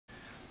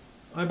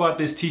I bought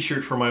this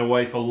t-shirt for my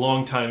wife a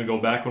long time ago,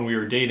 back when we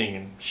were dating,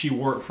 and she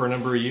wore it for a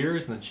number of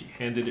years, and then she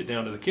handed it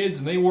down to the kids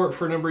and they wore it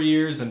for a number of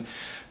years, and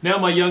now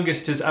my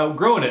youngest has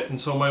outgrown it,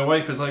 and so my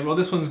wife is like, well,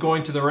 this one's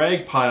going to the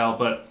rag pile,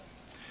 but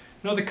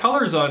you know, the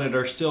colors on it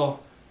are still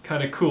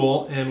kind of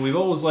cool, and we've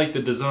always liked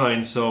the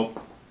design, so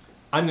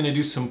I'm going to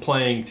do some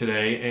playing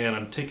today, and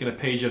I'm taking a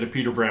page out of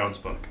Peter Brown's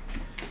book.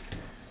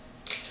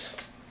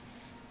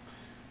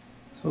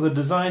 So the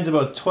design's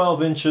about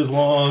 12 inches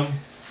long,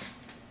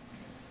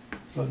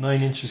 about 9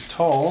 inches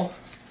tall,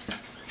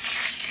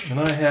 and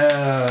I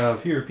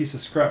have here a piece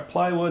of scrap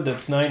plywood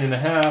that's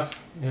 9.5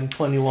 and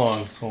plenty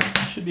long, so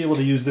I should be able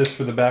to use this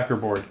for the backer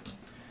board.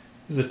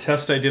 This is a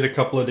test I did a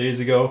couple of days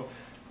ago.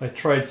 I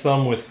tried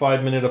some with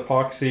 5-minute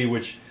epoxy,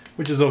 which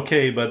is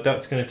okay, but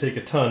that's going to take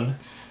a ton.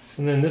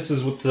 And then this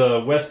is with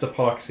the West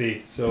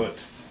epoxy, so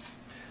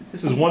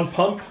this is one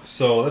pump,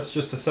 so that's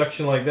just a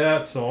section like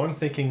that, so I'm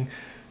thinking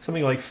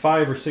something like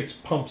 5 or 6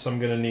 pumps I'm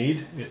going to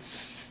need.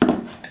 It's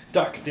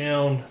ducked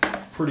down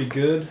pretty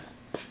good.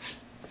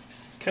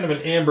 Kind of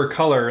an amber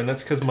color, and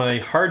that's because my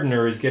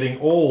hardener is getting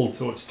old,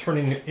 so it's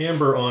turning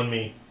amber on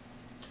me.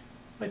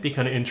 Might be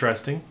kind of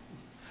interesting.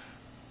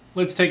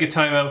 Let's take a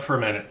time out for a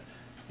minute.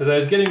 As I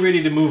was getting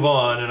ready to move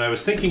on and I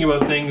was thinking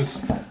about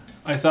things,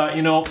 I thought,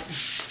 you know,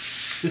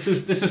 this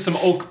is some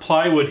oak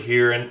plywood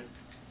here, and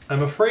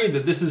I'm afraid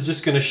that this is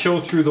just going to show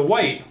through the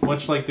white,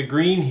 much like the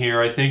green here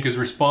I think is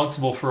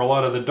responsible for a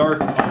lot of the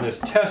dark on this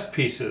test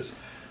pieces.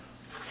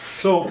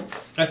 So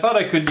I thought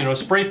I could, you know,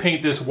 spray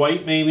paint this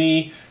white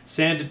maybe,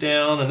 sand it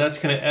down, and that's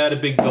going to add a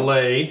big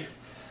delay.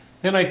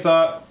 Then I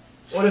thought,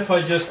 what if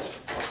I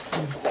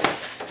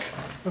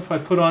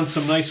put on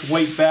some nice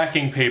white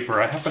backing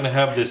paper? I happen to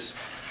have this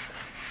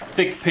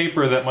thick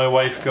paper that my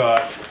wife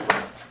got.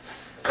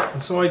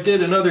 And so I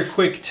did another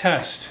quick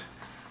test.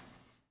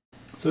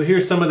 So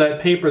here's some of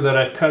that paper that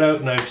I've cut out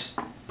and I've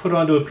put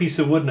onto a piece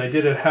of wood, and I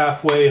did it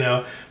halfway.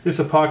 Now this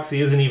epoxy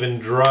isn't even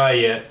dry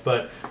yet,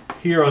 but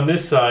here on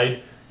this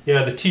side,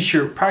 yeah, the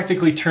t-shirt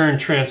practically turned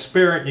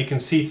transparent. You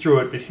can see through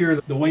it, but here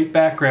the white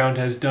background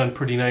has done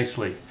pretty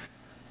nicely.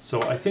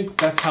 So I think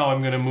that's how I'm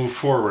going to move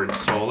forward.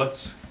 So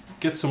let's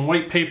get some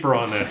white paper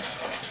on this.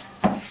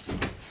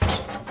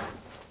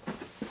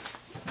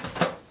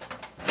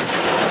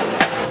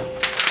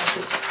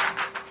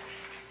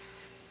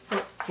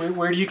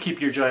 Where do you keep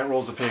your giant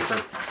rolls of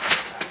paper?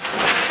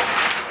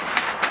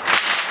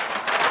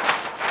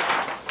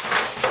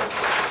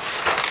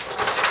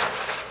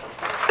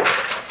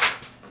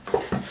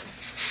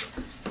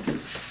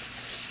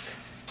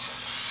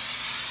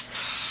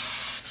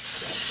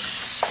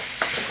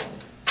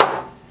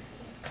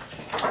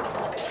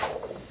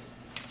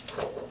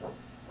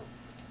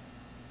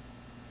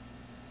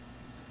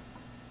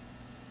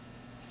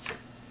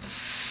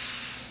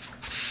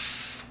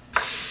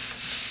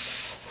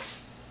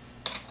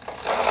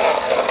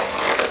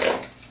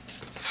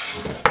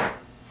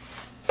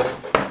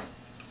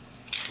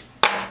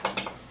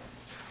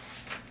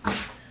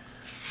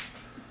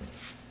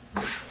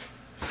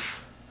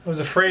 I was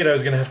afraid I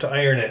was going to have to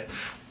iron it.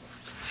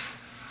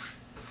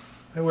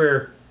 I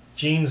wear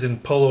jeans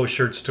and polo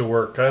shirts to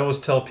work. I always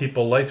tell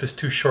people life is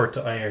too short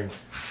to iron.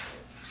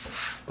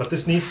 But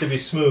this needs to be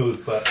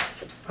smooth, but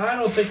I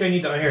don't think I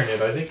need to iron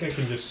it. I think I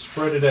can just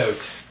spread it out.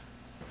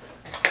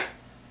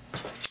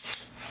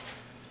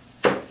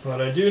 But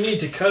I do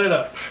need to cut it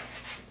up.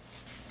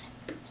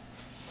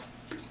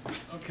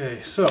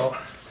 Okay, so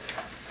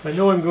I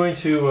know I'm going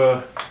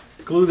to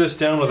glue this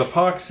down with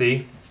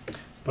epoxy.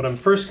 But I'm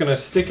first going to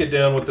stick it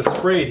down with the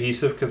spray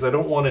adhesive because I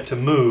don't want it to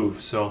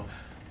move, so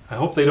I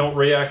hope they don't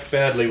react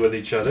badly with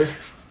each other.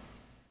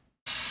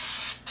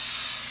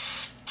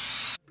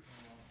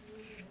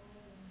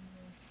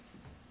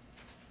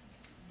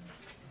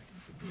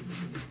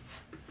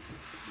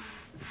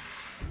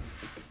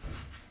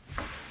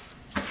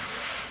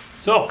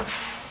 So,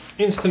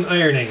 instant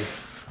ironing.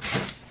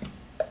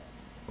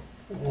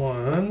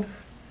 1,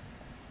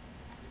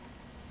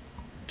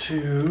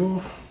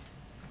 2...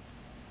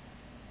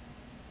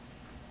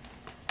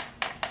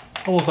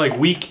 Almost like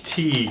weak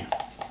tea.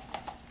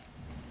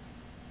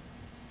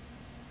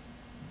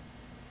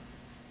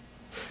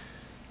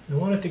 I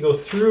want it to go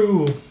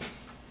through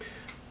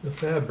the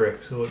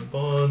fabric so it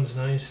bonds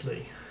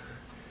nicely.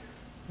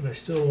 But I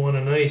still want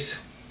a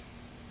nice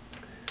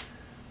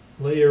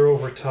layer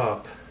over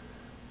top.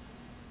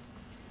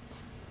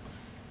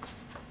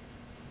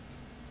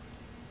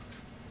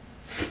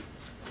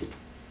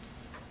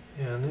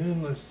 And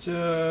then let's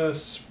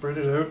just spread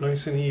it out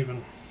nice and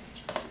even.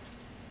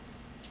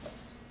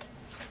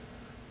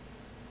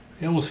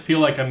 I almost feel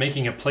like I'm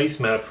making a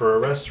placemat for a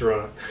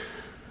restaurant.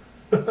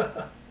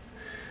 That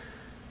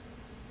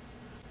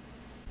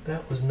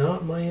was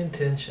not my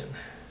intention.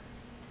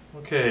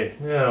 Okay,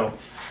 now,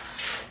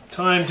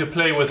 time to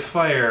play with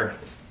fire.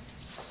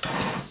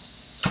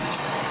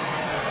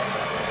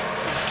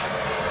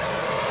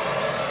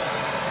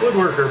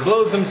 Woodworker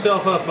blows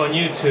himself up on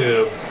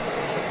YouTube.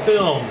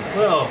 Film,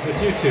 well,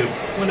 it's YouTube,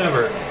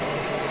 whatever.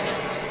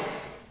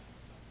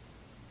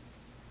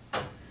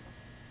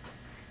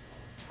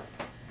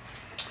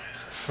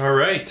 All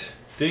right,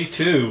 day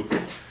 2.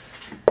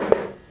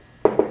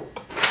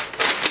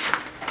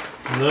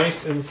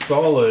 Nice and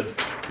solid.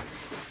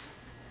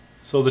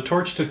 So the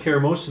torch took care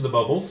of most of the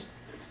bubbles.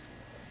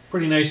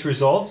 Pretty nice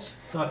results.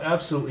 Not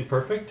absolutely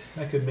perfect.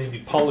 I could maybe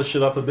polish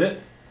it up a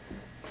bit.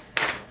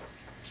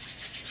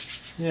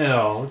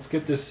 Now, let's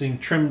get this thing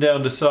trimmed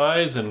down to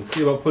size and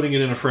see about putting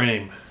it in a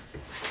frame.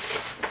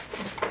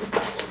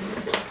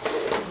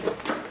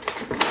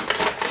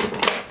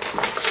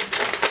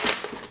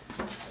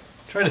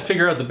 Trying to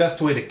figure out the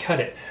best way to cut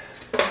it.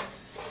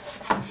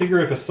 I figure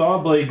if a saw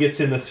blade gets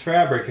in this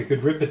fabric, I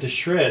could rip it to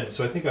shreds,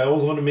 so I think I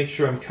always want to make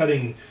sure I'm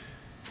cutting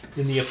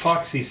in the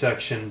epoxy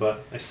section,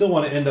 but I still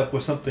want to end up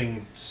with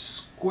something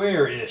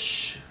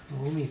square-ish.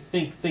 Let me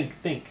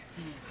think.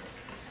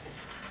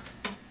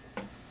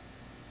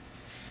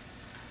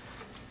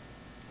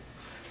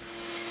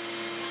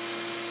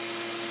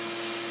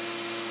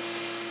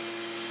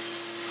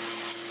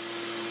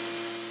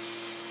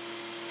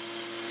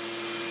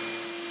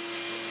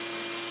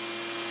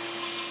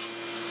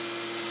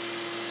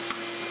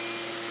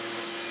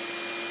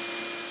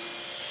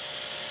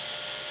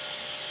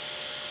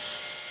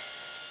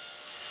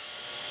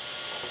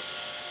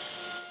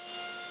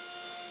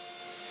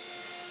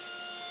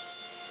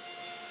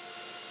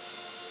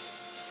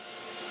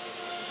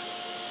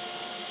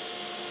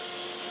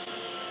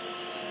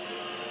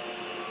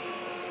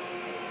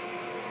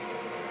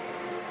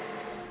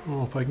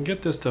 Well, if I can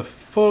get this to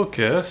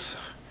focus,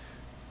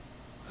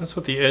 that's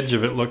what the edge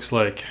of it looks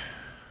like.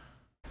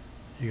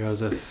 You got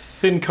a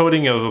thin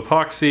coating of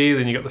epoxy,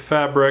 then you got the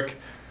fabric,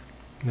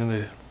 and then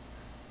the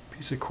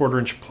piece of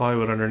 1/4-inch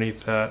plywood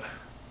underneath that.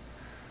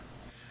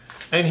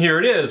 And here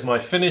it is, my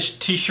finished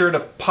t-shirt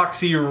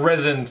epoxy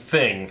resin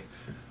thing.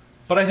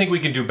 But I think we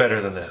can do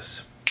better than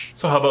this.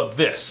 So how about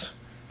this?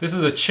 This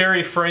is a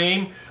cherry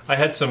frame. I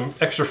had some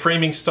extra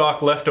framing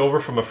stock left over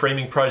from a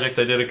framing project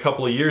I did a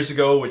couple of years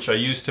ago, which I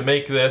used to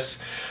make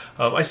this.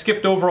 I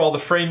skipped over all the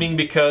framing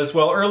because,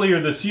 well, earlier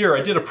this year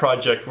I did a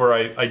project where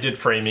I did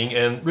framing,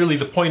 and really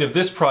the point of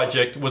this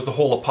project was the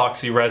whole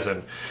epoxy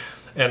resin.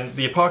 And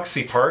the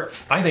epoxy part,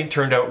 I think,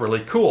 turned out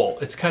really cool.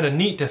 It's kind of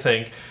neat to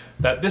think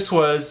that this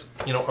was,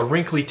 you know, a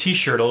wrinkly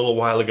t-shirt a little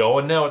while ago,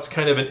 and now it's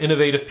kind of an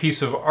innovative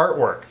piece of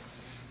artwork.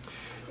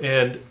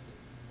 And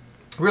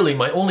really,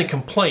 my only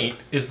complaint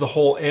is the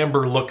whole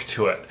amber look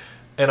to it.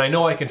 And I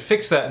know I can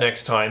fix that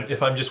next time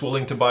if I'm just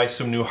willing to buy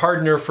some new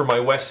hardener for my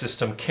West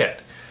System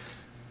kit.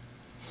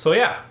 So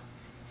yeah,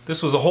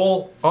 this was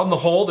on the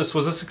whole, this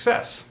was a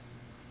success.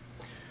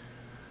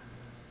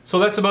 So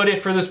that's about it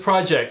for this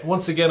project.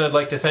 Once again, I'd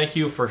like to thank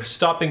you for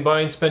stopping by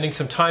and spending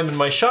some time in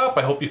my shop.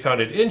 I hope you found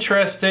it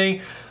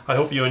interesting. I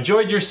hope you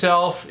enjoyed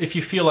yourself. If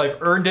you feel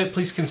I've earned it,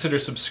 please consider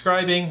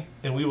subscribing,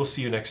 and we will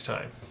see you next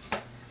time.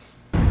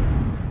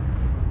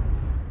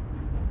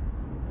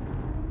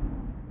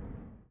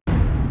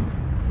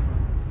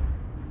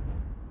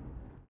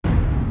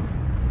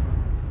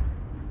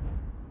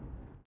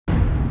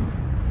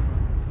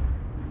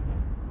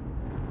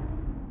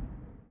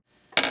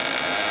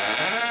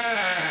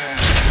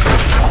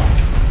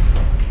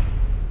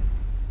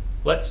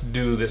 Let's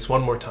do this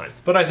one more time.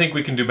 But I think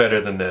we can do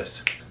better than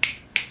this.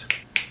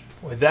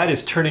 Boy, that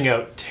is turning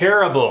out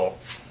terrible.